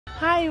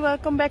High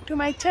welcome back to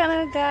my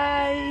channel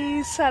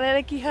guys.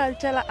 सारे की हाल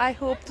चाल। आई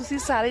होप तुसी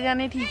सारे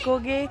जाने ठीक हो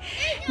गए,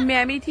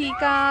 मैं भी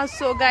ठीक हाँ।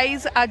 सो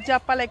गाइस अज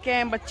आप लेके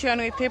आए बच्चों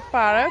को इत्थे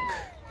पार्क।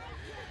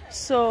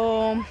 सो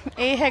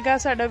ये हैगा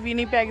साडा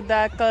विनीपेग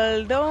दा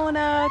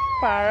किल्डोनन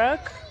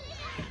पार्क।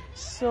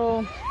 सो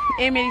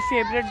ये मेरी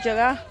फेवरेट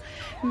जगह,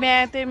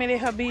 मैं ते मेरे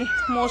हबी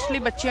मोस्टली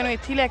बच्चों को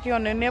इत्थे लैके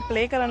आने हुन्ने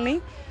प्ले करने।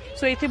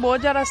 सो इत्थे बहुत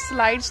ज़्यादा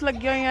स्लाइड्स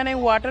लगी हुई ने,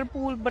 वाटर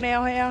पूल बनया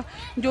होया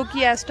जो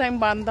कि इस टाइम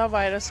बंद आ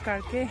वायरस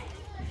करके।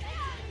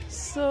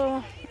 सो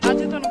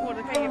अज तुहानू होर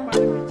दिखाइए पार्क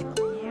विच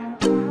की है।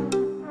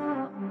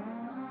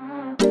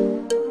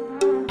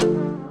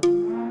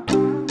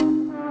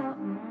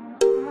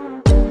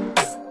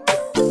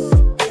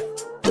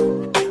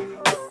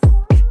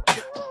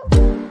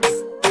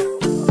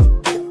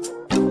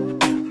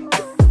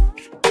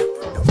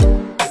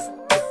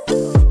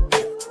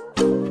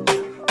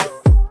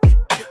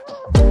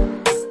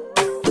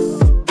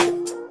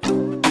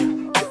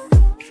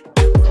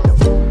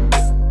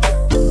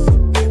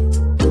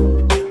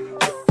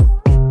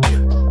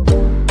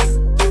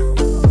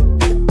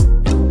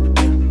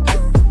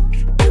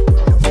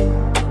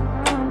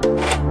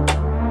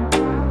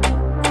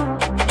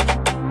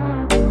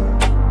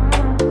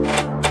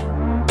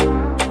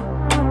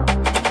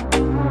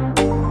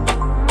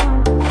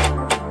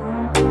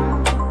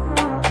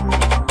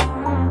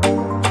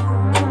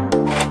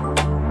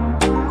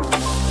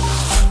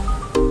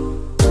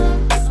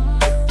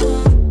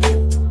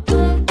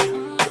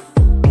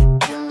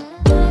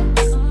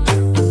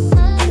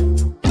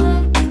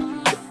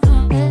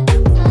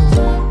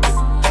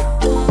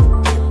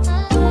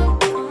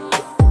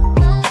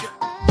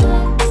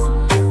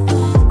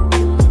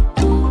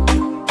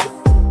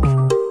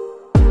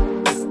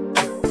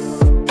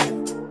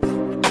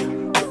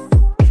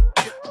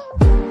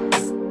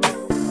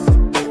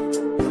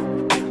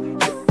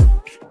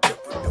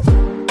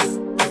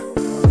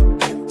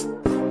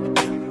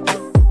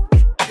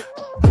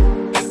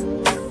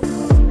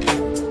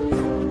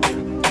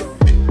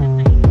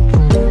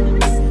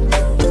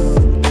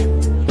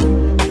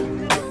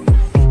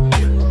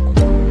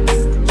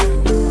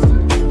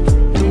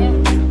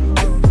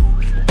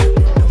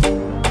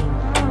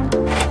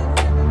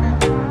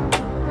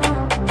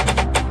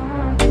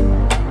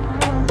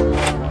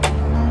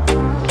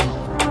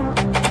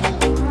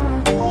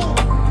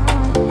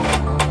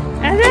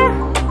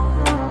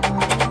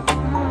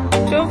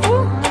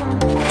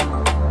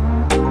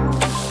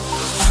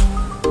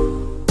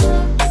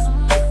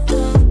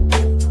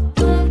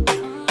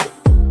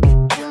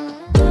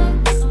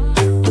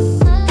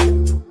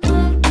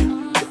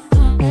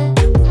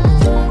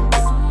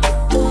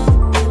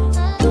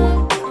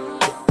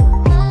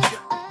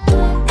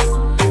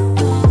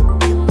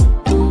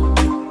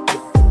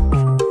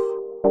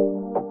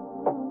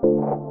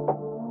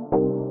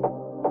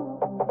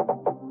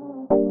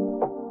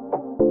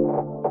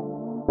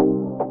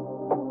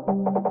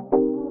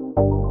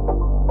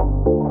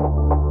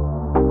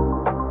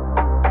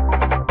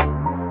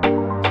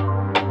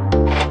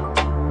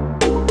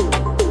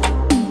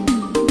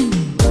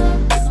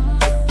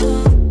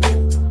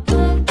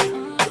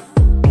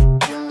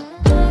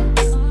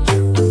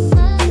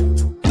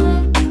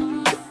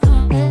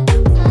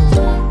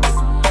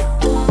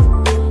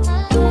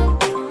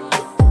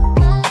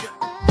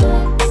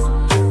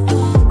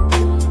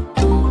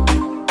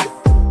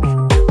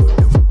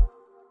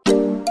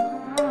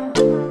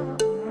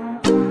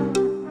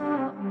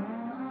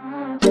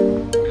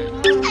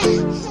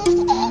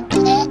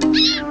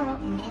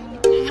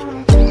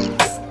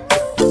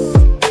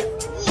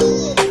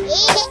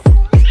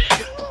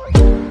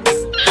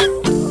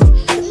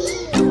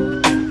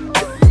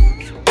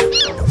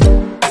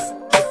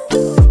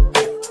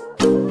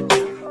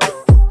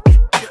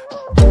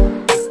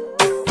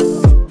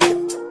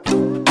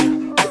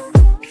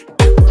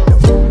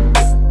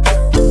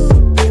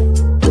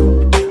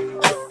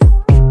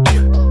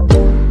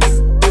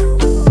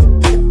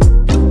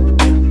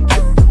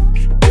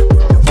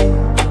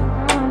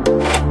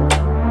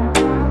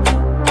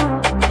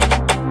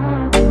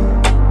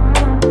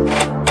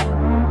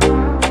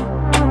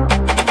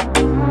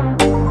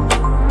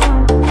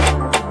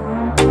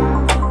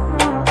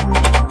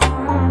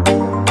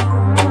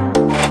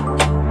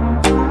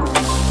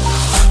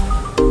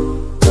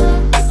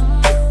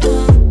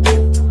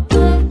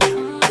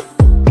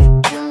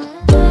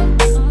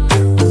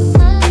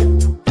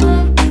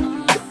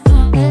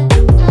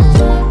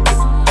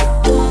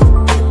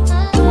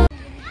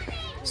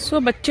 सो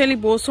बच्चे लिए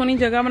बहुत सोहनी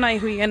जगह बनाई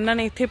हुई है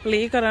इन्होंने इत्थे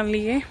प्ले करने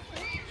लिए।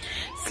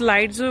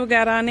 स्लाइड्स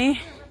वगैरह ने।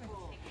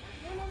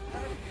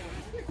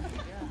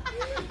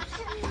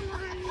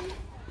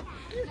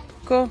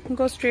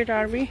 go straight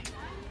RV।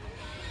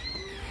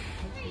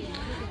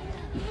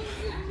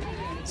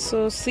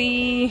 so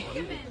see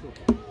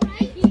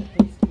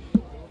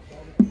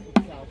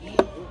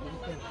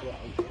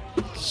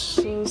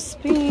so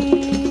speed।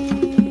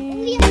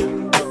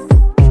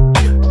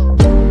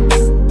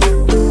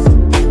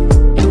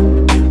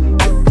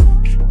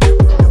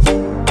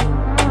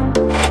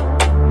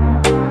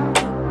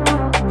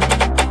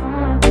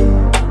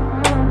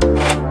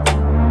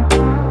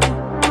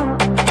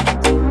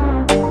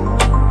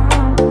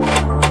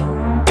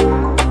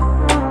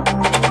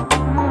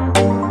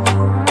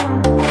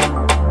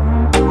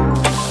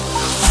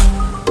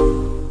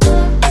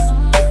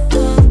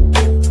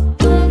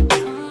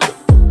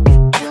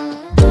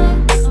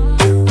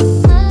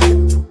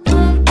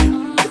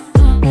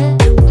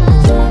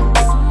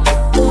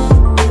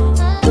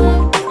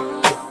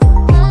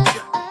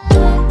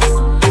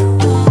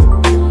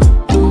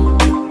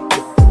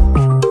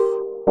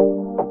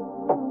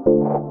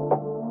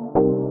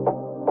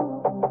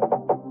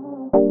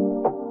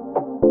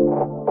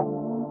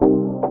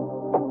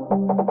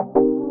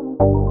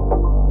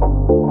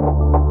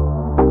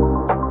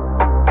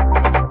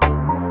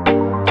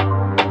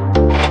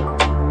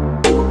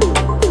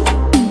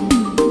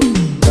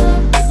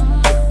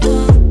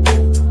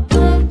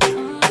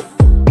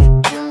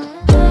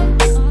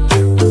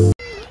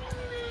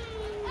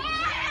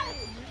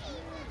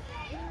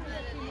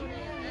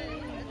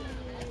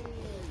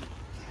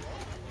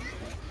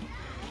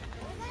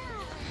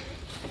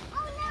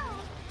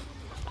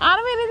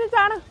 मेरे से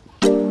जान।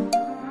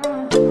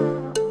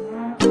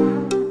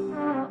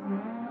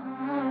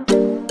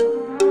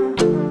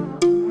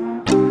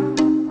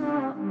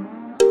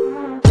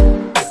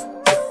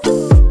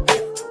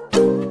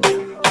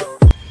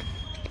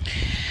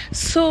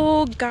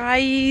 सो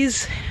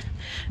गाइज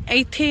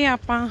इत्थे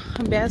आपां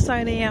बह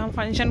सकते हैं,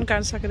 फंक्शन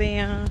कर सकते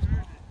हैं।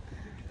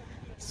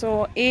 सो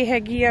ये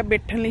हैगी आ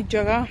बैठन ली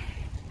जगह।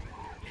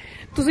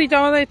 तुसीं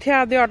चाहो तो इत्थे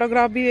आपदे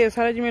ऑटोग्राफ भी दे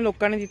सकदे जिवें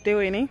लोकां ने दित्ते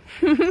होए ने।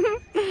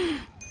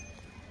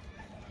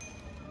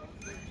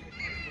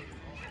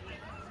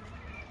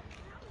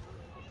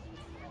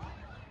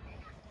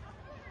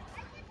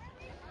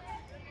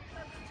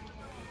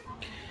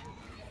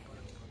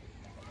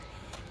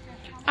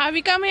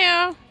 आविका में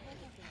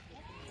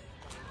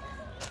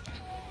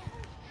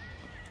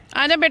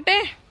आजा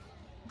बेटे।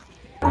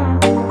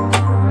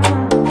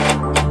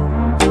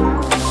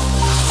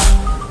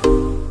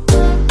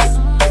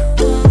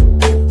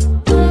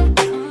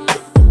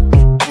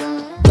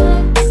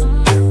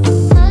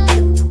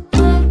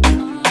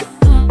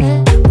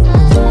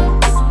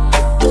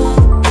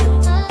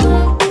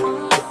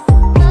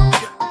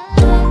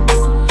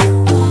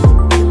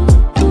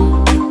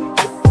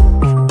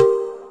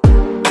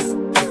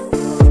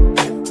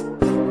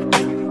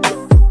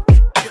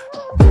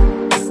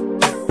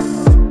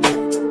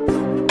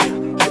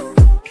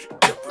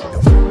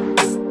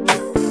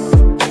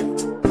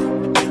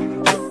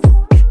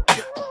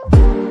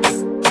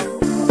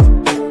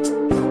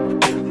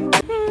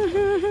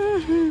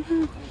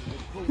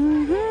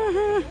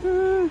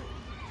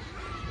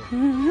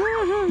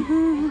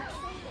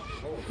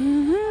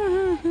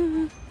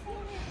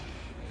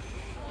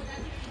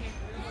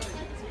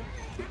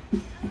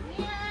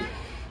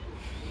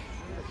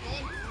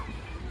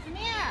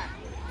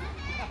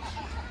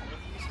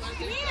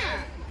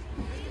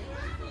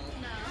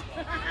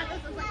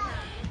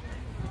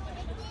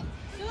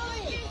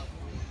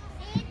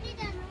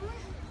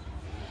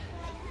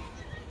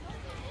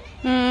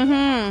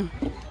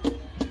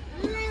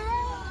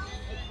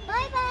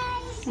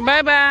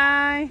 Bye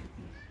bye.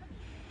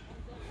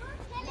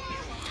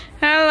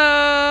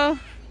 Hello.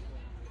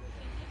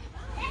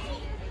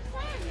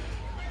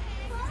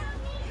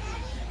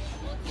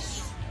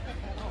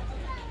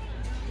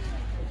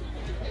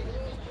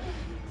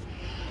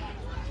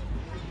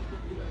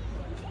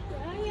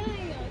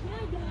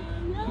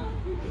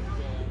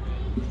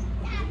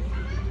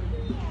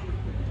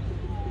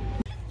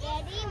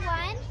 Ready,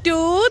 1,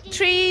 2,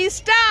 3,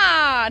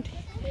 start.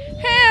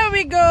 Here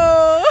we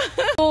go.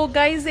 So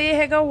guys, ये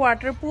हैगा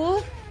वाटर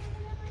पूल।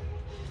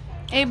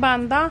 ये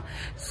बंद आ।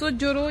 सो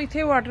जो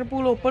इत्थे वाटर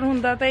पूल ओपन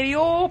हुंदा ते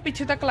ओ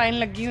पिछे तक लाइन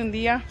लगी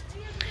हुंदी आ।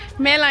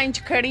 मैं लाइन च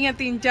खड़ी हाँ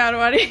 3-4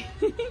 बारी।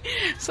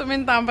 सो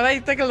मैंने तां पता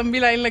इत्थे तक लंबी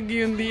लाइन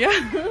लगी हुंदी आ।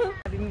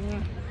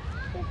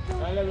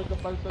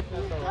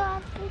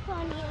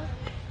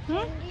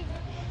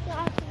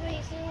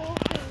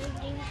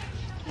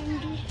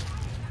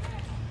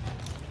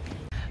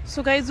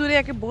 सो गाइस उरे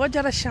आके बहुत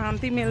ज़्यादा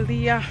शांति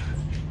मिलती आ।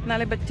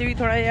 नाले बच्चे भी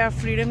थोड़ा जिहा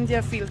फ्रीडम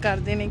जिहा फील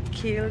करते हैं,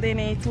 खेलते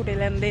हैं, झूटे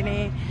लेंदे ने।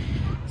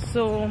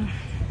 So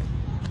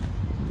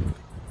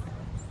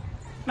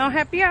now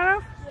happy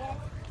Aarav?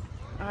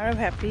 Aarav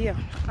happy आ।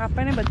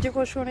 आपां ने बच्चे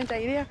खुश होने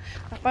चाहिए आ,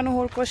 आपां नूं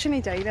होर कुछ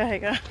नहीं चाहिए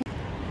हैगा।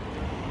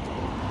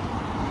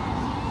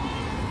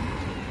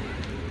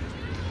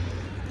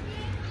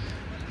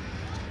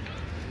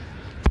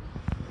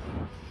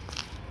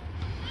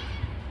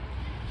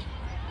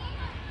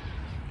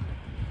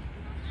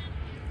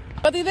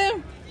 पति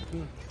देव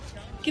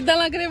किद्दां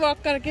लग रहे वॉक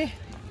करके?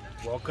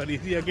 वॉक करी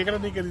थी अगे करा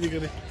नहीं करी थी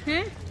कदे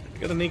हैं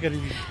कदे नहीं करी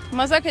थी।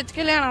 मसा खिच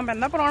के लियाना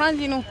पैंदा प्राहुणा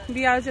जी नूं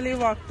भी आ चलिए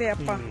वॉक ते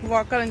आपां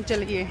वॉक करन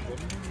चलिए।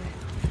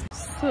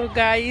 सो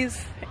गाइस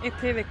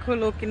इत्थे देखो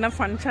लोग कितना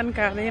फंक्शन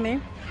कर रहे ने।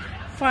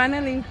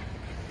 फाइनली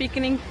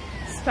पिकनिक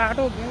स्टार्ट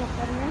हो गई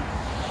लोकां दी।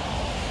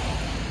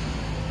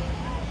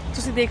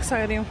 तुसीं देख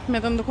सकदे हो,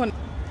 मैं तुहानूं दिखाउणी।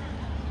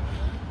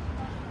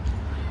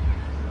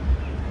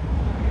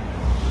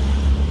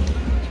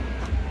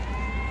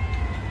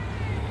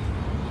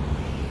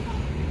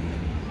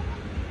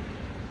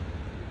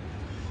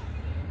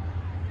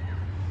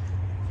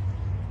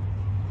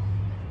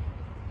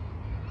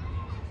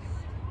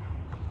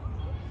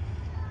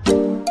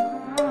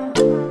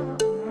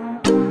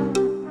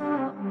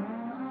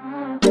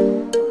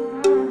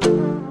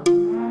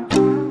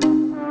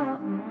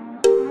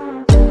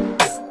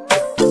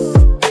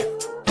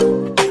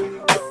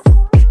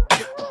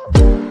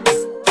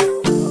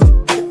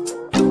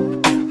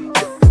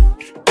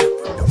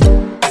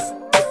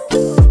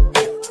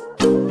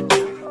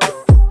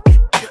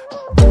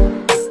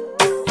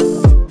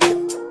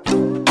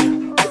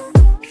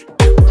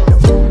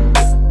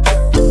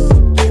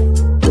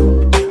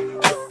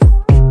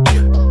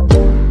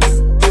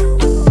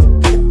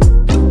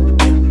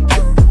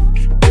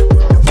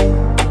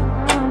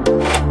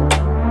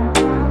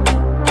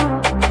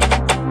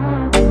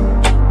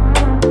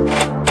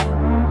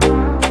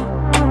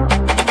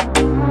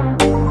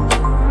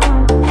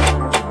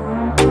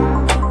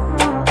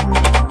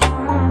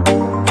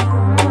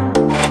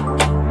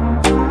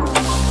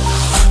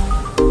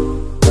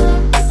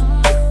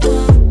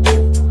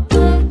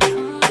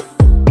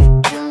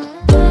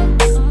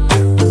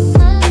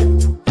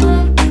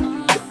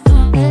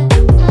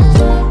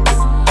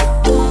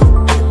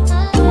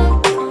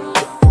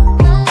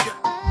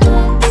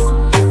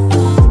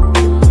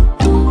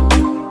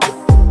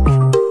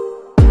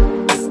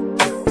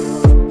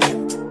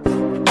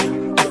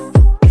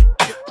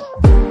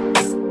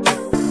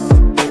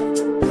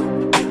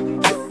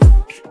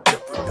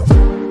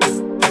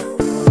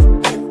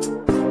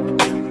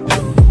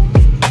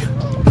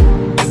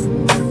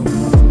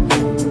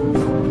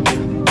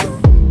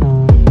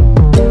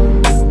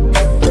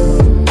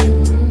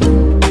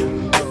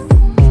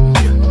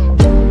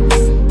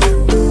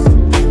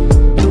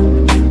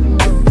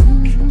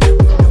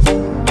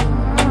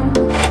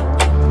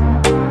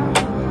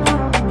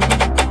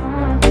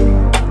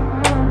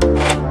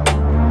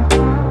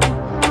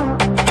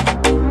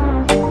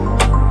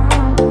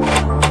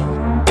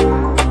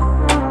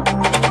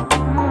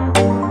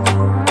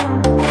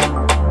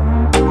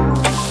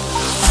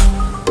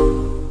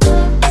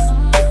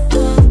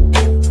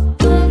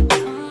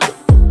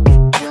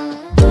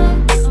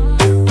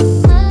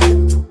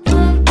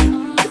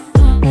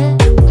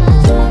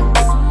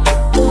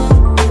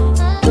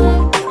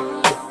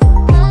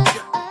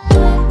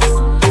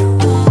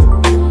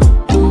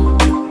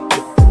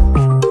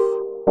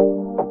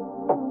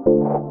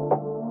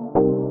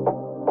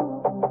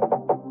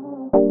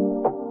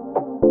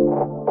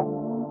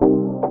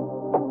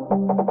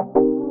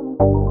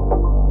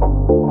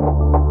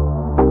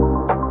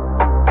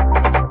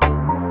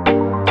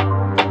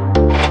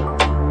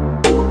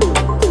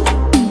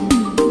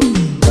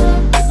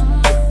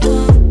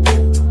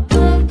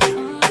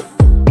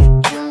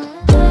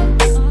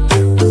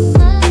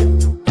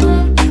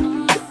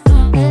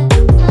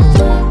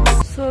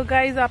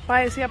 आप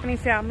आए थे अपनी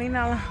फैमिली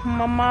नाल,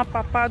 मम्मा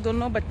पापा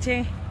दोनों बच्चे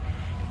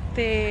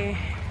ते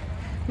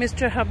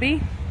मिस्टर हबी।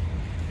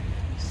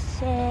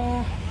 सो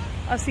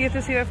असी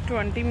इत्थे सिर्फ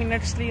 20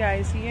 मिनट्स लिए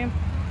आए थे।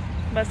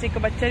 बस एक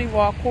बच्चे की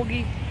वॉक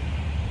होगी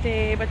तो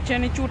बच्चे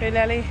ने झूटे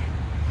ले ले,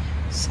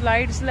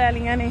 स्लाइड्स ले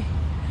लिया ने।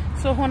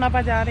 सो हुण आप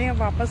जा रहे हैं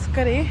वापस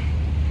घरे।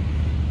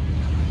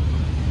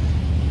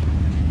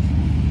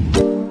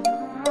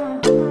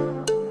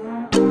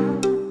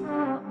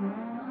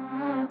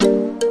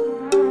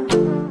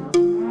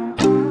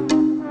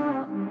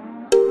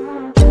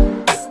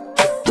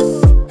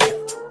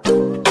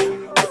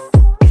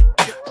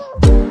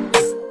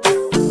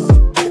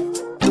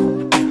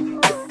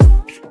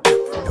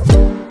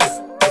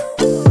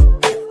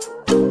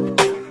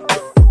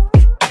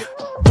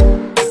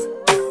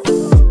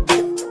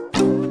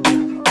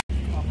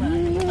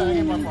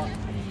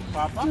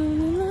 पापा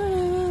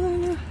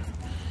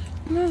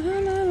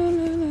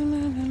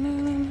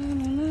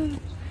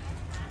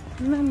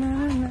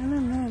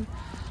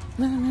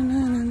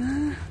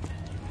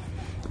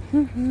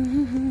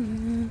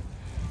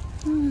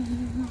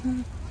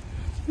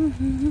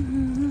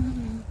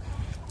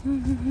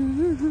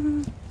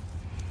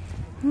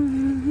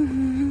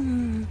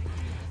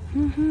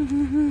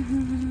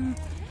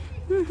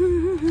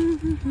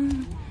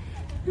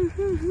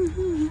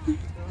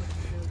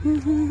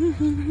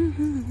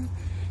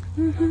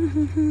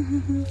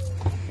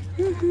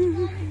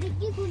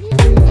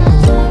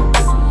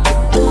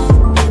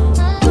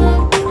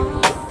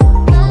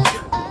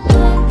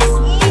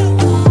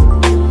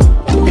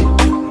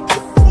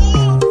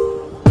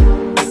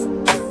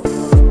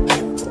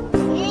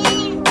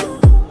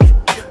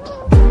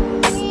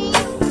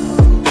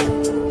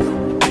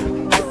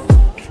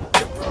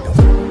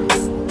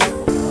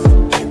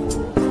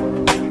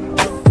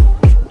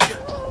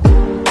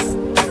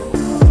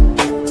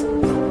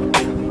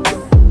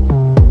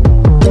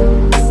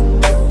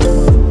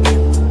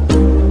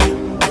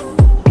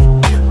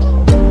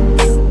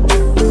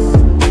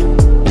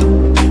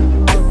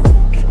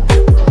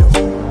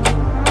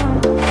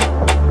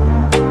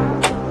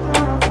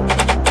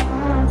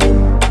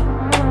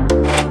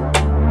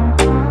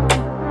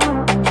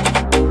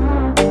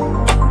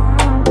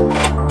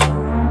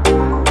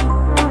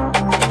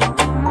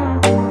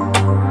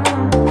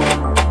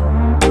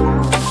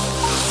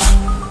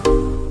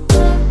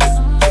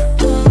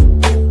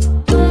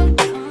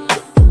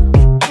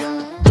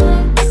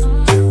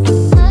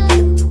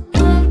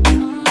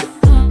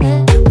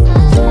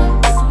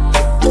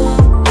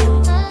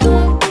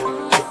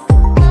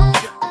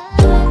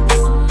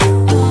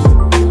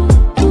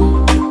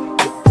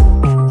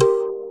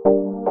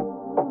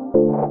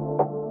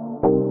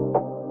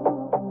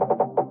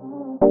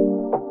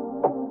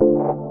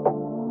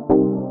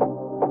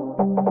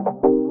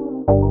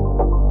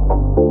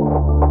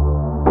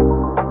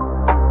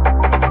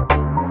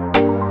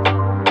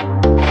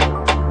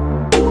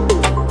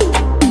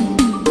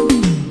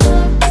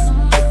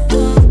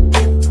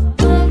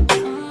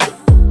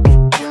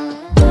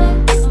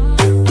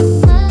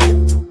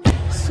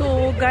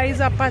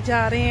गाइज आप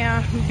जा रहे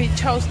हैं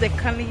बीच हाउस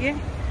देखने लिए।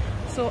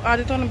 सो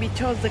आज तुहानू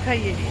बीच हाउस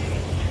दिखाइए।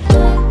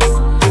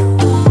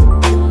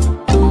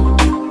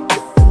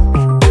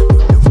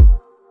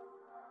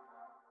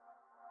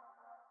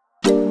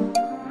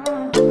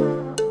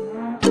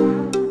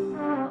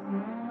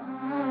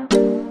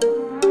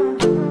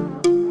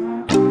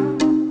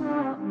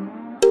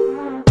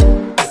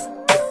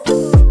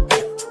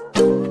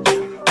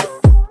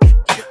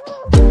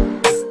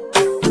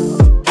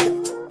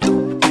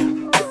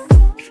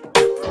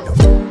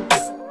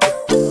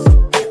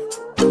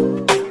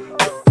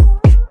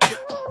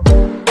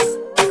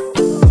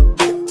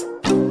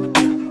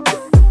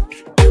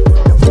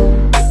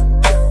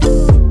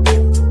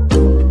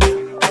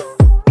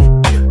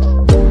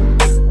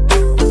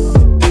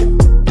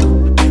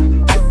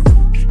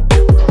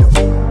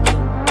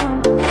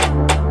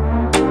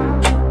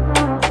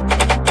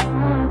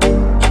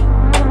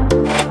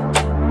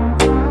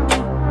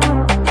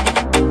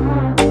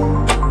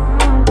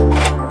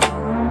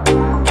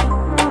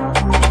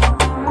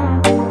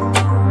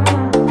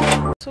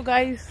 सो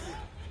गाइस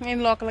मेन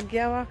लॉक लग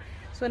गया वा।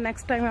 सो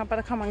नैक्सट टाइम आप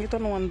दिखावांगे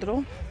तुहानू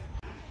अंदरों।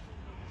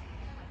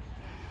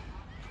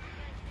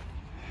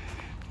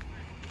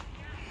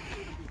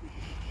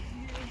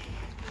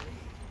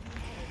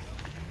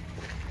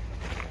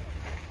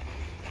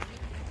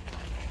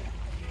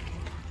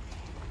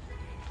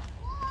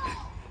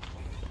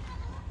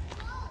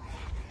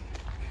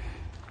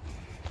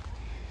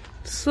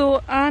 सो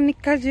आ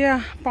निक्का जिहा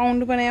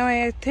पाउंड बनया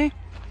होया इत्थे।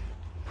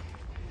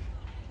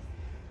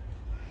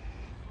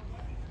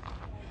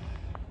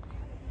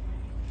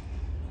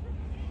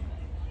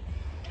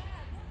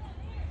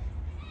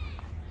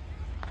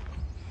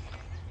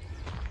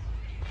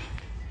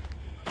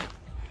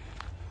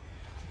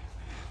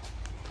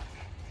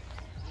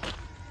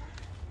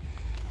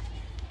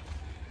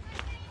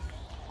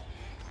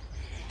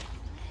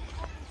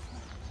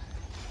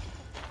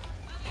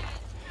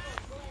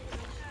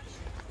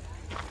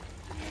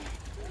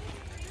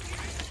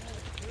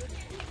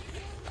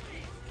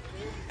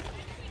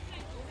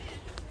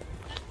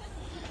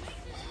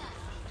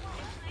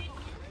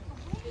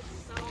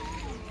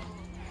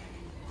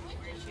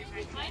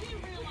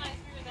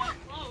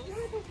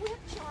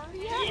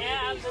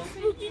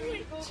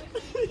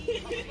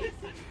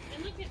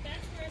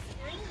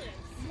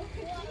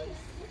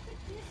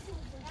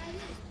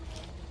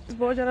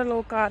 बहुत ज़्यादा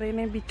लोग आ रहे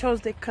हैं बीच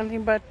हाउस देखने,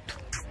 बट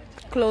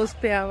क्लोज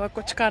पिया वा,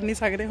 कुछ कर नहीं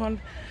सकते हुण।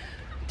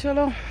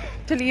 चलो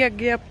चलिए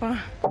अगे आपां।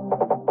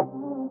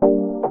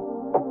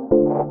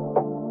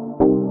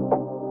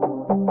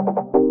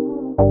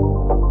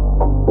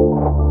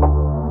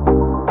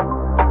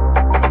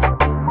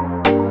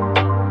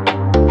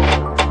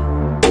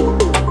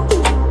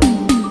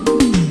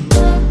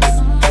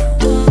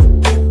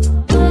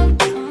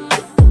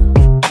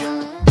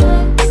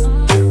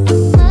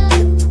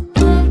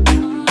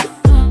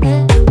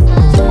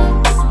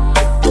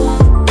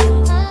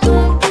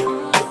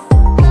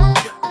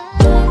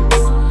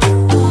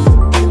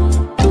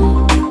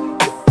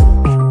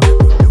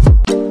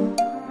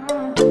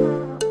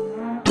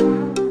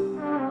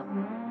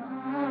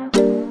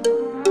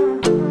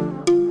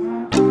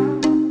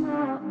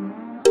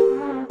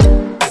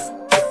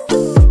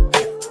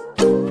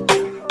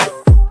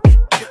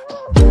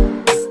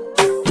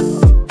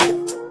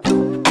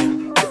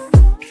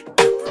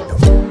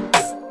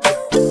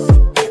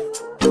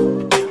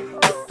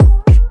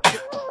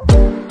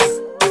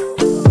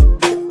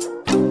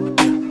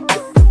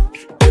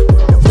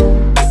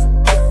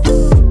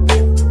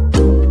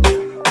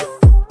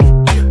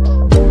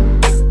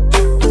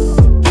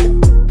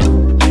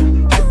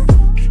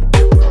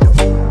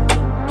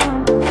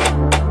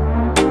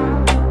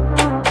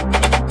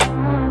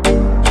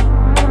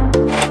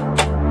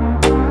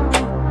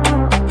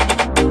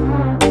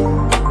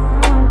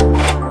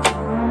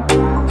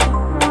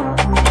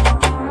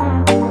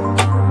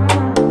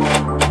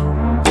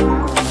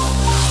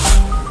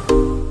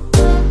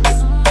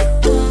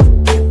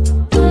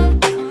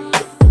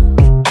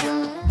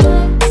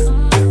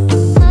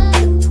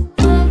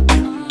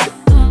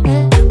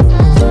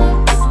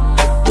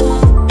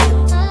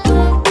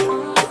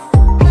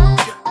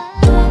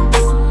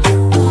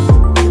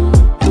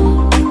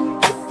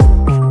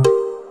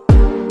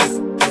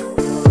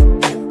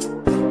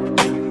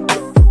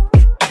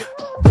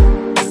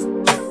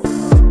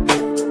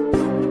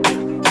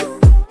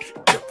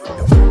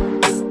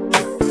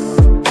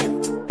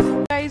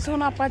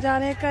 ਹੁਣ ਆਪਾਂ ਜਾ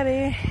ਰਹੇ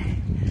ਘਰੇ।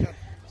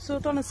 ਸੋ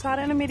ਤੁਹਾਨੂੰ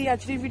ਸਾਰਿਆਂ ਨੂੰ ਮੇਰੀ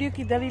ਅੱਜ ਦੀ ਵੀਡੀਓ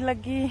ਕਿੱਦਾਂ ਦੀ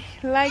ਲੱਗੀ,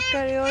 ਲਾਈਕ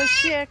ਕਰਿਓ,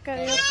 ਸ਼ੇਅਰ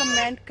ਕਰਿਓ,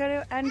 ਕਮੈਂਟ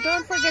ਕਰਿਓ and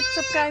don't forget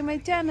subscribe my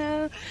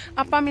channel.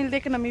 ਆਪਾਂ ਮਿਲਦੇ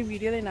ਇੱਕ ਨਵੀਂ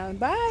ਵੀਡੀਓ ਦੇ ਨਾਲ।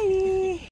 ਬਾਏ।